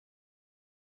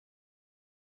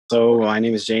So my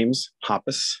name is James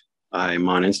Hoppus. I'm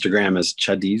on Instagram as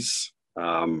Chuddies.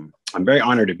 I'm very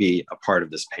honored to be a part of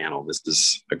this panel. This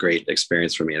is a great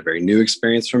experience for me, a very new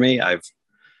experience for me. I've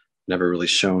never really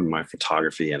shown my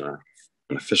photography in an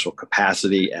official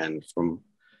capacity. And from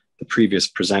the previous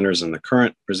presenters and the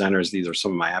current presenters, these are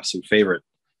some of my absolute favorite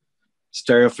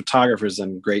stereo photographers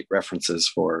and great references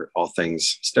for all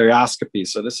things stereoscopy.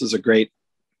 So this is a great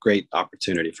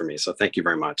opportunity for me. So thank you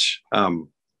very much.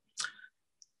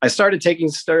 I started taking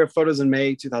stereo photos in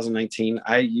May 2019.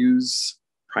 I use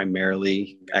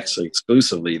primarily, actually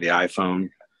exclusively, the iPhone,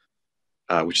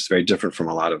 which is very different from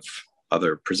a lot of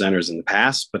other presenters in the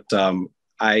past. But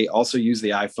I also use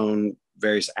the iPhone,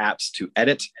 various apps to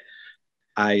edit.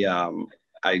 I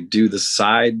do the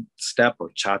side step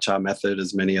or cha-cha method,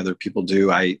 as many other people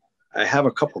do. I have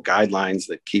a couple guidelines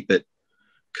that keep it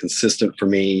consistent for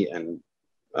me, and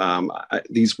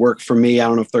these work for me. I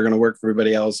don't know if they're going to work for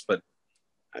everybody else, but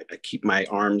I keep my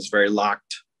arms very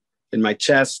locked in my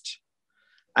chest.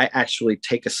 I actually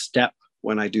take a step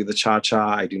when I do the cha-cha.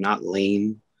 I do not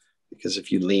lean, because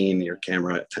if you lean, your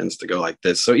camera tends to go like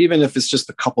this. So even if it's just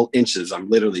a couple inches, I'm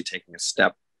literally taking a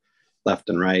step left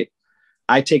and right.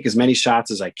 I take as many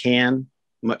shots as I can,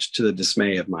 much to the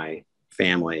dismay of my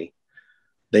family.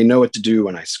 They know what to do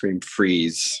when I scream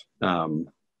freeze.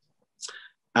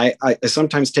 I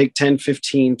sometimes take 10,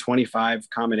 15, 25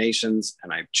 combinations,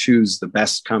 and I choose the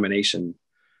best combination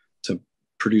to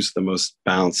produce the most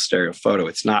balanced stereo photo.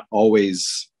 It's not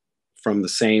always from the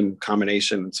same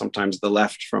combination. Sometimes the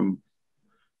left from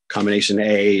combination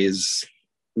A is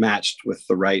matched with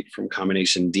the right from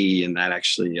combination D, and that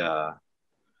actually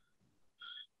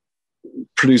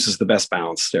produces the best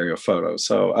balanced stereo photo.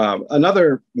 So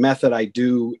another method I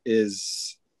do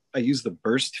is I use the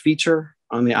burst feature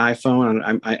on the iPhone.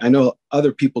 And I know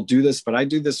other people do this, but I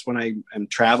do this when I am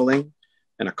traveling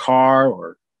in a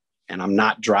car and I'm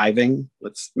not driving.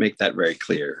 Let's make that very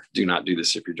clear. Do not do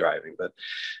this if you're driving, but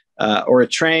or a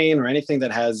train or anything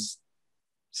that has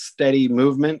steady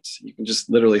movement. You can just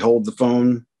literally hold the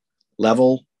phone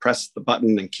level, press the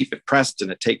button and keep it pressed.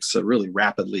 And it takes a really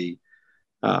rapidly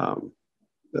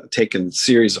taken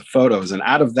series of photos. And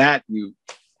out of that, you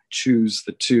choose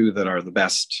the two that are the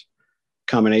best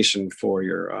combination for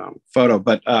your photo.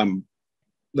 But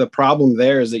the problem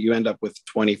there is that you end up with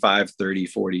 25, 30,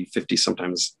 40, 50,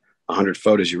 sometimes 100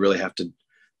 photos. You really have to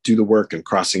do the work and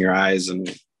crossing your eyes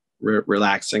and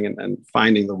relaxing and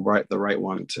finding the right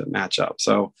one to match up.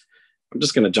 So I'm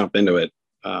just going to jump into it,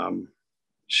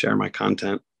 share my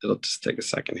content. It'll just take a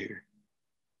second here.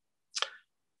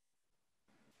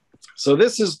 So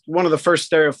this is one of the first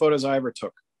stereo photos I ever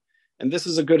took. And this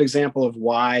is a good example of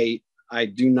why I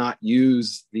do not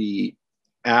use the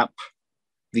app,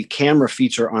 the camera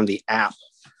feature on the app.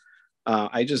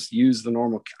 I just use the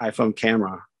normal iPhone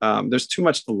camera. There's too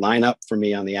much to line up for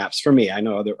me on the apps. For me, I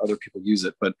know other people use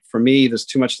it, but for me, there's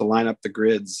too much to line up the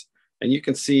grids. And you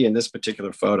can see in this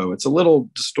particular photo, it's a little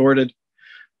distorted,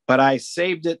 but I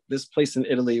saved it. This place in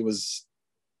Italy was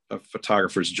a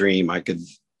photographer's dream. I could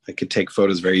take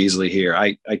photos very easily here.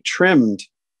 I trimmed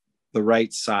the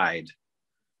right side.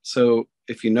 So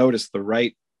if you notice, the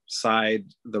right side,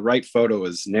 the right photo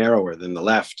is narrower than the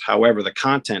left. However, the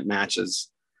content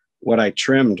matches. What I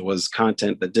trimmed was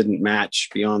content that didn't match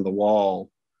beyond the wall,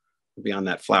 beyond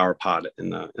that flower pot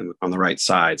on the right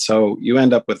side. So you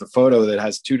end up with a photo that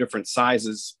has two different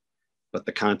sizes, but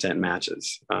the content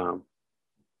matches.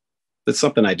 That's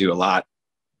something I do a lot.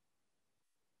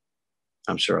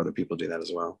 I'm sure other people do that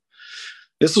as well.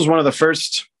 This was one of the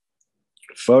first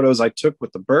photos I took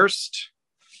with the burst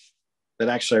that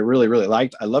actually I really, really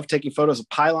liked. I love taking photos of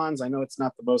pylons. I know it's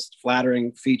not the most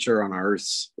flattering feature on our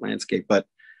Earth's landscape, but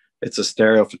it's a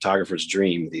stereo photographer's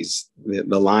dream.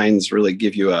 The lines really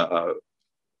give you a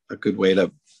good way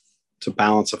to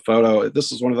balance a photo.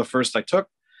 This is one of the first I took.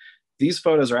 These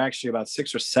photos are actually about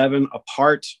 6 or 7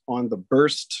 apart on the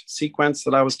burst sequence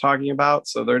that I was talking about.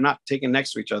 So they're not taken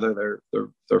next to each other.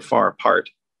 They're far apart.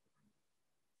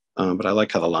 But I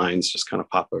like how the lines just kind of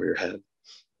pop over your head.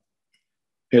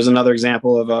 Here's another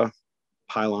example of a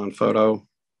pylon photo.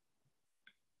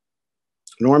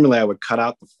 Normally I would cut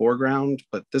out the foreground,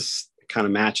 but this kind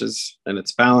of matches and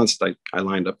it's balanced. I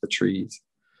lined up the trees.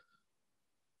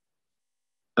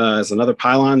 There's another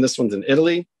pylon. This one's in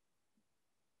Italy.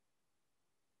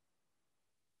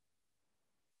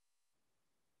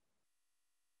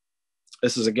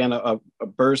 This is again a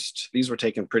burst. These were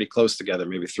taken pretty close together,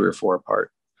 maybe 3 or 4 apart.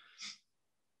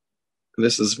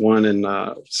 This is one in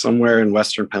somewhere in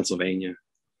Western Pennsylvania.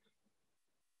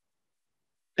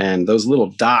 And those little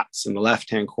dots in the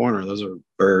left-hand corner, those are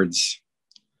birds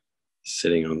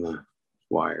sitting on the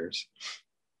wires.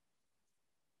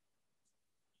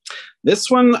 This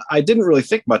one I didn't really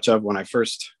think much of when I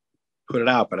first put it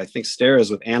out, but I think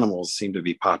stereos with animals seem to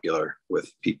be popular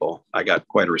with people. I got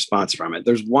quite a response from it.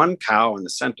 There's one cow in the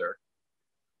center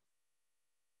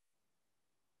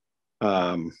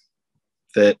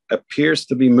that appears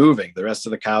to be moving. The rest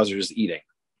of the cows are just eating,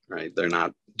 right? They're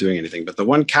not doing anything, but the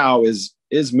one cow is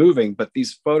moving, but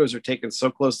these photos are taken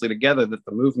so closely together that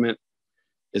the movement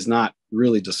is not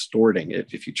really distorting it.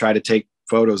 If you try to take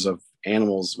photos of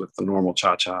animals with the normal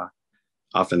cha-cha,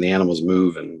 often the animals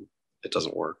move and it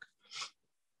doesn't work.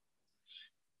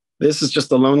 This is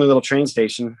just a lonely little train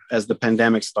station as the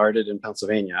pandemic started in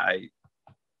Pennsylvania.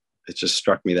 It just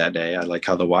struck me that day. I like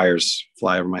how the wires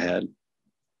fly over my head.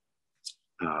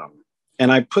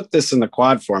 And I put this in the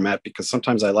quad format because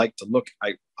sometimes I like to look,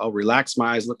 I'll relax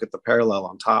my eyes, look at the parallel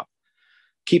on top,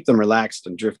 keep them relaxed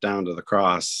and drift down to the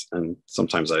cross. And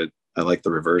sometimes I like the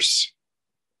reverse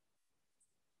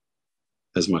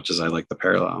as much as I like the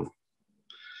parallel.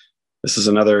 This is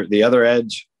the other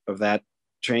edge of that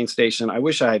train station. I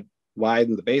wish I had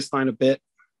widened the baseline a bit.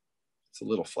 It's a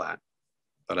little flat,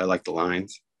 but I like the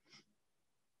lines.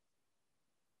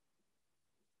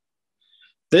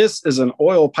 This is an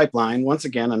oil pipeline. Once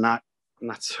again, a not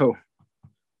so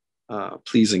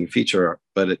pleasing feature,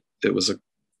 but it was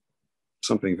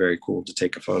something very cool to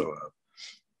take a photo of.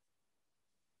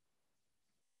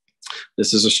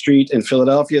 This is a street in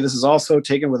Philadelphia. This is also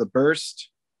taken with a burst.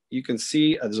 You can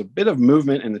see there's a bit of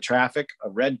movement in the traffic. A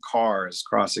red car is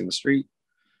crossing the street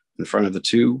in front of the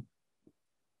two,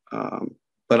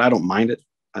 but I don't mind it.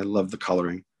 I love the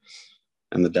coloring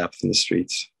and the depth in the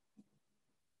streets.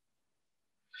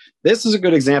 This is a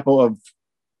good example of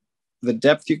the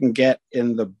depth you can get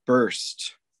in the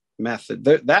burst method.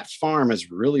 That farm is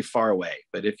really far away,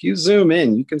 but if you zoom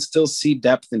in, you can still see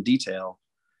depth and detail.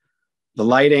 The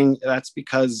lighting, that's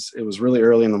because it was really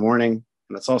early in the morning,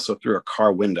 and it's also through a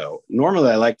car window. Normally,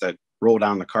 I like to roll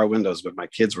down the car windows, but my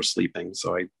kids were sleeping,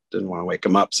 so I didn't want to wake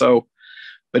them up.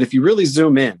 But if you really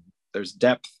zoom in, there's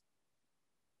depth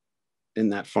in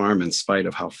that farm in spite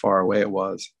of how far away it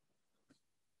was.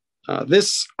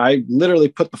 I literally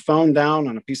put the phone down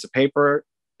on a piece of paper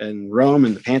in Rome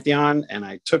in the Pantheon, and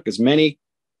I took as many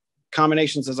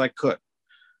combinations as I could.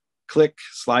 Click,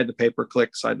 slide the paper,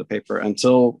 click, slide the paper,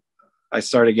 until I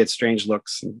started to get strange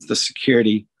looks. And the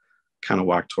security kind of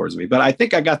walked towards me. But I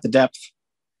think I got the depth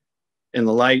in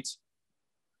the light.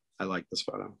 I like this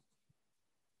photo.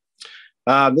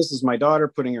 This is my daughter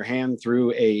putting her hand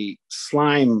through a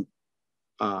slime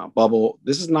bubble.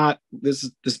 This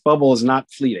bubble is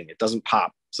not fleeting. It doesn't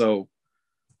pop. So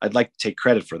I'd like to take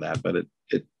credit for that, but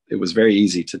it was very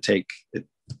easy to take it.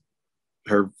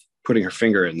 Her putting her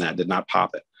finger in that did not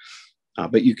pop it.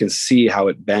 But you can see how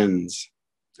it bends.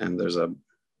 And you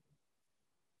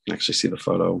can actually see the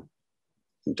photo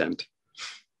indent.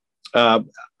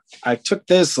 I took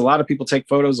this. A lot of people take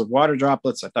photos of water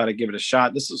droplets. I thought I'd give it a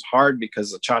shot. This was hard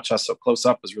because the cha-cha so close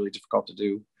up is really difficult to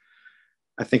do.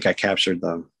 I think I captured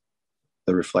the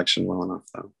reflection well enough,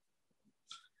 though.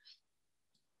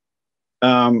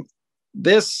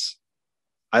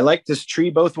 I like this tree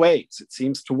both ways. It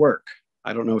seems to work.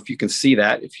 I don't know if you can see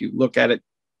that. If you look at it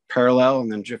parallel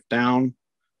and then drift down,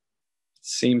 it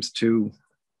seems to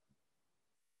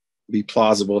be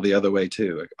plausible the other way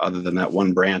too, other than that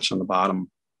one branch on the bottom.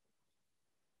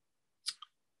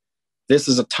 This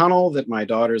is a tunnel that my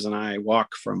daughters and I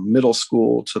walk from middle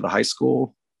school to the high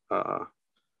school.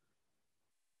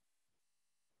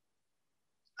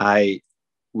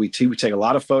 We take a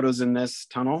lot of photos in this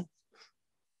tunnel.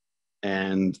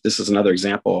 And this is another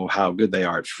example of how good they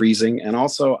are at freezing. And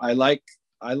also I like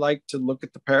to look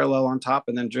at the parallel on top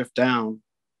and then drift down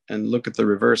and look at the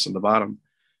reverse on the bottom.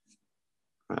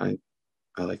 I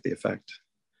like the effect.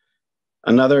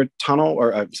 Another tunnel,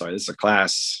 or I'm sorry, this is a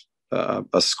class,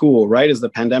 a school. Right as the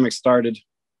pandemic started,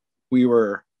 we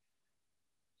were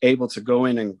able to go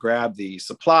in and grab the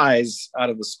supplies out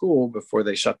of the school before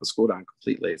they shut the school down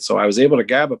completely. So I was able to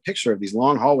grab a picture of these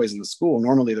long hallways in the school.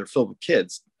 Normally they're filled with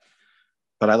kids,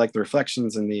 but I like the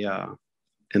reflections in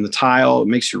the tile. It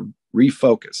makes you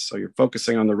refocus. So you're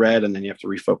focusing on the red and then you have to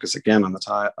refocus again on the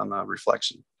tile, on the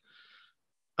reflection.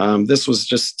 This was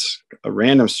just a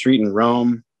random street in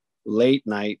Rome, late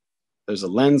night. There's a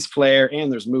lens flare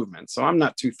and there's movement. So I'm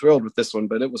not too thrilled with this one,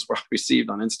 but it was well received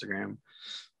on Instagram.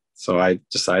 So I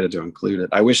decided to include it.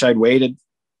 I wish I'd waited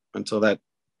until that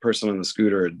person on the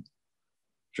scooter had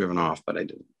driven off, but I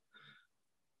didn't.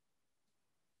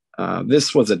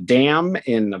 This was a dam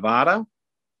in Nevada.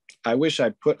 I wish I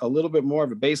put a little bit more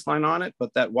of a baseline on it,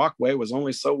 but that walkway was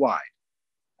only so wide.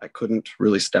 I couldn't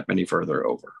really step any further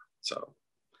over. So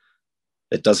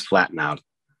it does flatten out.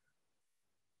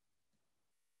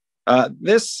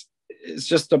 This is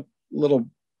just a little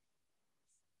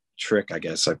trick, I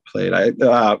guess I played.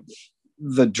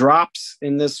 The drops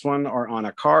in this one are on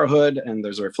a car hood, and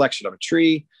there's a reflection of a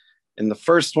tree. In the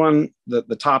first one,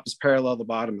 the top is parallel, the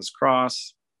bottom is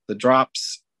cross. The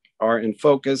drops are in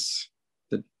focus.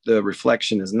 The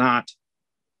reflection is not.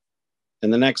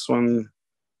 In the next one,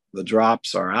 the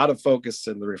drops are out of focus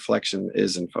and the reflection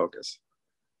is in focus.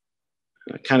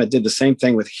 I kind of did the same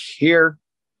thing with here.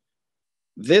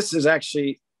 This is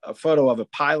actually a photo of a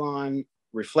pylon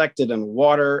reflected in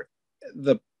water.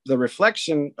 The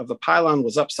reflection of the pylon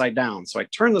was upside down. So I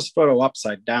turned this photo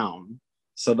upside down.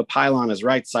 So the pylon is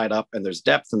right side up and there's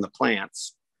depth in the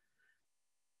plants.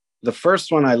 The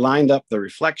first one, I lined up the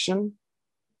reflection.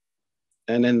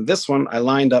 And in this one, I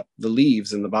lined up the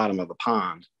leaves in the bottom of the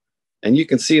pond. And you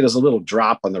can see there's a little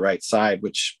drop on the right side,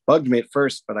 which bugged me at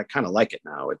first, but I kind of like it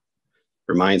now. It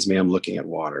reminds me I'm looking at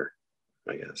water,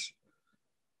 I guess.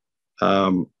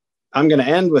 I'm going to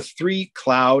end with 3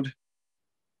 cloud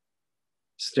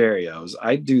stereos.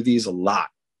 I do these a lot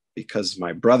because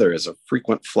my brother is a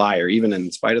frequent flyer. Even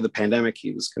in spite of the pandemic,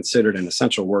 he was considered an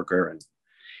essential worker. And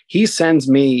he sends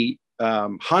me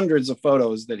hundreds of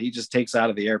photos that he just takes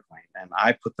out of the airplane, and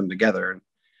I put them together and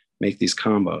make these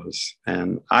combos.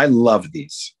 And I love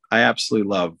these. I absolutely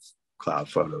love cloud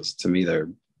photos. To me,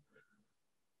 they're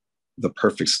the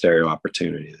perfect stereo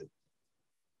opportunity.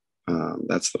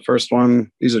 That's the first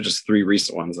one. These are just 3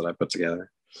 recent ones that I put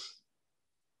together.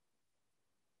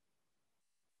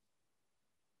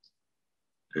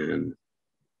 And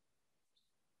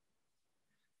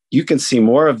you can see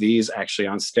more of these actually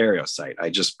on Stereo Site. I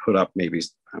just put up maybe,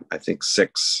 I think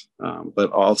 6,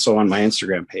 but also on my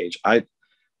Instagram page. I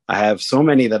have so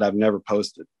many that I've never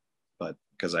posted, but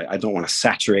because I don't want to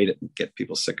saturate it and get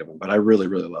people sick of them. But I really,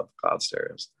 really love cloud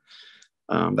stereos.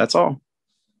 That's all.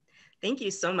 Thank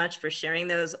you so much for sharing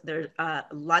those. There are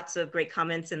lots of great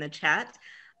comments in the chat.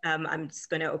 I'm just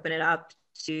going to open it up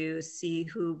to see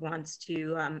who wants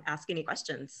to ask any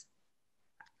questions.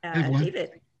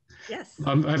 David. Yes.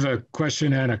 I have a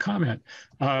question and a comment.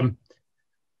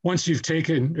 Once you've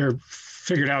taken or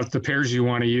figured out the pairs you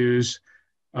want to use,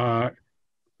 are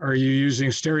you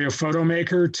using Stereo Photo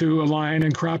Maker to align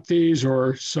and crop these,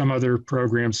 or some other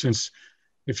program? Since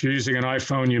if you're using an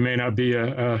iPhone, you may not be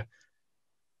a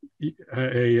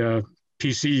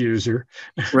PC user.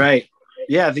 Right.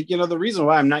 Yeah. The reason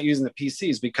why I'm not using the PC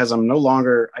is because I'm no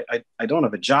longer, I don't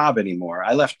have a job anymore.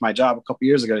 I left my job a couple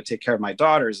years ago to take care of my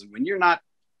daughters. And when you're not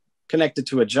connected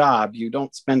to a job, you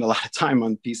don't spend a lot of time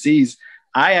on PCs.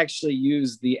 I actually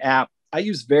use the app. I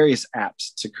use various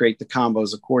apps to create the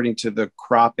combos according to the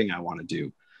cropping I want to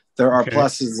do. There are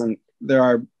pluses and there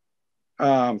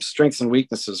are strengths and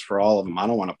weaknesses for all of them. I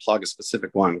don't want to plug a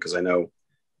specific one because I know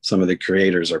some of the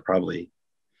creators are probably,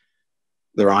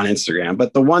 they're on Instagram,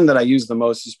 but the one that I use the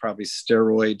most is probably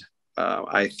Steroid,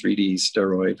 i3D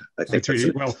Steroid. I think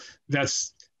i3D, well,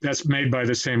 that's made by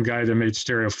the same guy that made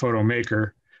Stereo Photo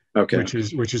Maker. Okay.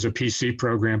 Which is a PC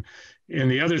program. And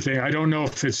the other thing, I don't know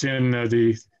if it's in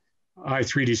the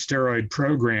i3D Steroid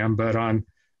program, but on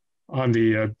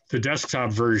the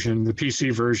desktop version, the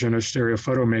PC version of Stereo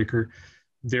Photo Maker,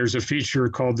 there's a feature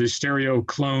called the Stereo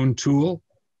Clone tool.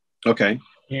 Okay.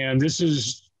 And this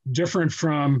is different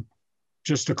from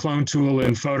just a clone tool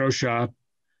in Photoshop,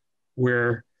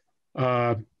 where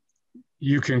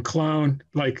you can clone,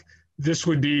 like this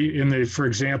would be in the, for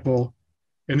example,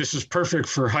 and this is perfect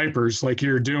for hypers like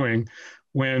you're doing,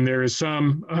 when there is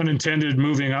some unintended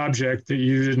moving object that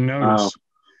you didn't notice.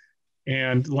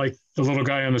 And like the little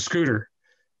guy on the scooter.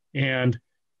 And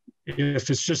if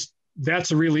it's just,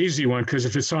 that's a real easy one, because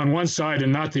if it's on one side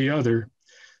and not the other,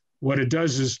 what it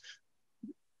does is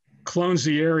clones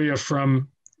the area from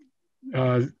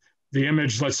the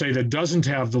image, let's say, that doesn't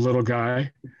have the little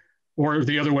guy, or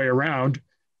the other way around.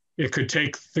 It could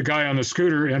take the guy on the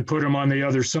scooter and put him on the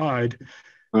other side.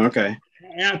 Okay.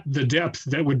 At the depth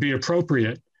that would be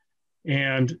appropriate.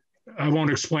 And I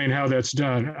won't explain how that's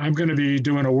done. I'm going to be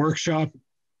doing a workshop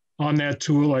on that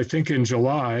tool, I think in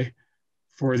July,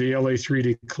 for the LA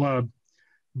 3D Club.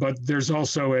 But there's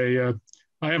also I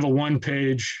have a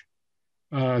 1-page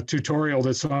tutorial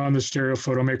that's on the Stereo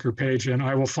Photo Maker page, and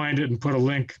I will find it and put a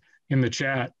link in the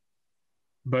chat.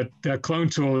 But that clone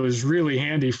tool is really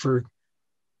handy for,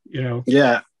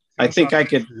 Yeah, I think I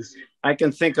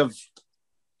can think of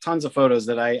tons of photos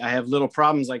that I have little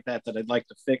problems like that I'd like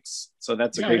to fix. So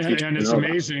that's a great feature. And it's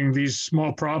amazing, these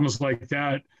small problems like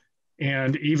that.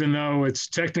 And even though it's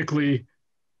technically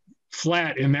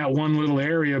flat in that one little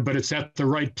area, but it's at the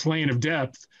right plane of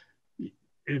depth,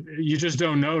 you just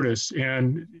don't notice.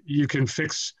 And you can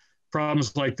fix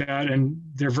problems like that, and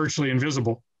they're virtually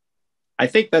invisible. I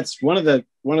think that's one of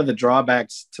the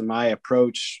drawbacks to my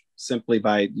approach simply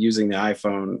by using the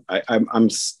iPhone. I'm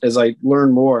as I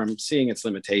learn more, I'm seeing its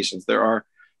limitations. There are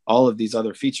all of these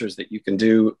other features that you can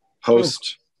do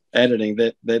post editing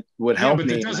that would help me. Yeah,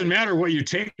 but it doesn't matter what you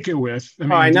take it with. I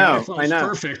mean, I know, the iPhone's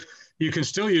perfect. You can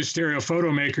still use Stereo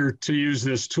Photo Maker to use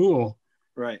this tool.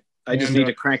 Right. I just need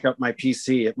to crank up my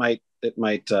PC. It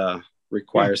might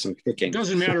require some kicking. It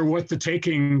doesn't matter what the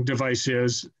taking device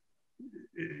is.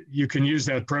 You can use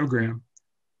that program.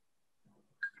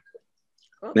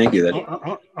 Thank you.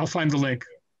 I'll find the link.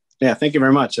 Yeah, thank you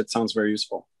very much. That sounds very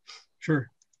useful. Sure.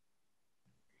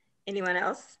 Anyone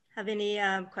else have any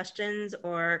questions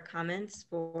or comments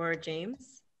for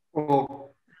James?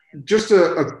 Well, just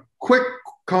a quick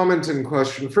comment and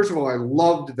question. First of all, I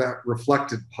loved that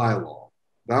reflected pylon.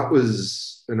 That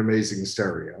was an amazing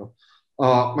stereo.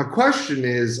 My question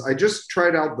is, I just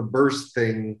tried out the burst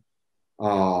thing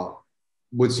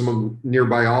with some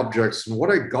nearby objects, and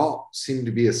what I got seemed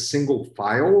to be a single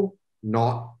file,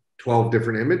 not 12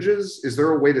 different images. Is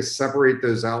there a way to separate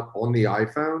those out on the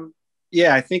iPhone?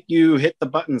 Yeah, I think you hit the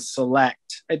button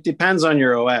select. It depends on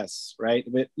your OS, right?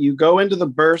 But you go into the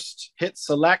burst, hit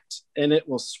select, and it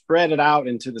will spread it out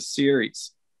into the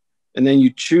series. And then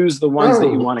you choose the ones that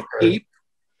you want to keep.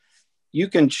 You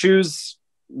can choose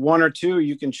one or two.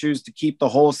 You can choose to keep the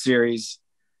whole series.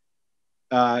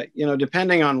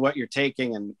 Depending on what you're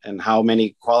taking and how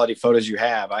many quality photos you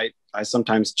have, I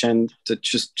sometimes tend to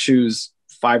just choose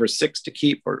 5 or 6 to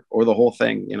keep or the whole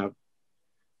thing,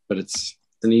 but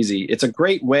it's a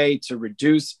great way to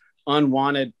reduce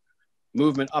unwanted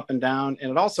movement up and down.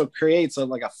 And it also creates a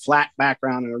flat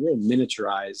background and a real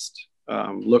miniaturized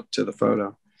look to the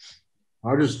photo.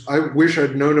 I wish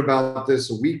I'd known about this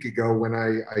a week ago when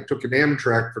I took an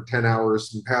Amtrak for 10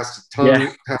 hours and passed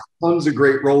tons of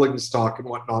great rolling stock and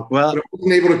whatnot. Well, but I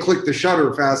wasn't able to click the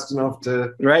shutter fast enough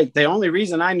to. Right. The only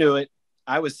reason I knew it,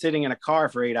 I was sitting in a car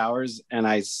for 8 hours and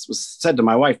I said to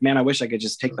my wife, man, I wish I could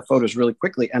just take the photos really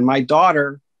quickly. And my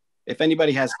daughter, if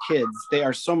anybody has kids, they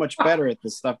are so much better at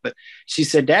this stuff. But she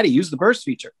said, Daddy, use the burst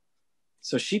feature.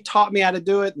 So she taught me how to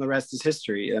do it and the rest is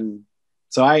history. And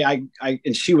so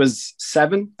and she was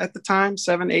 7 at the time,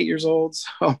 7, 8 years old.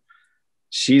 So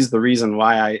she's the reason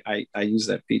why I use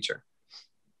that feature.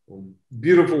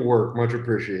 Beautiful work. Much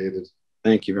appreciated.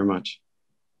 Thank you very much.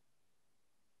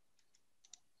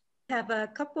 Have a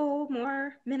couple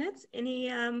more minutes. Any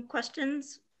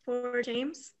questions for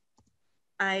James?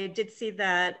 I did see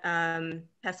that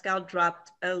Pascal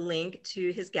dropped a link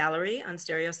to his gallery on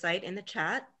Stereo Site in the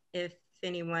chat. If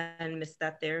anyone missed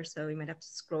that there, so we might have to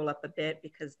scroll up a bit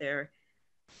because there are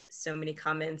so many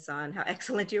comments on how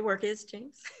excellent your work is,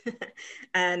 James.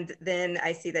 And then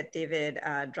I see that David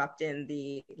dropped in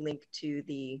the link to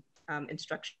the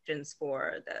instructions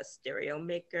for the Stereo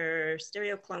Maker,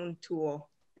 Stereo Clone Tool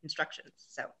instructions.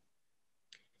 So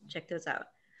check those out.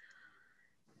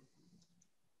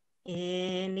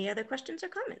 Any other questions or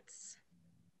comments?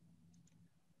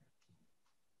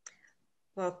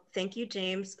 Well, thank you,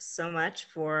 James, so much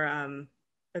for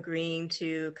agreeing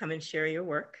to come and share your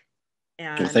work.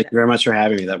 And thank you very much for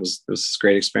having me. It was a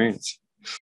great experience.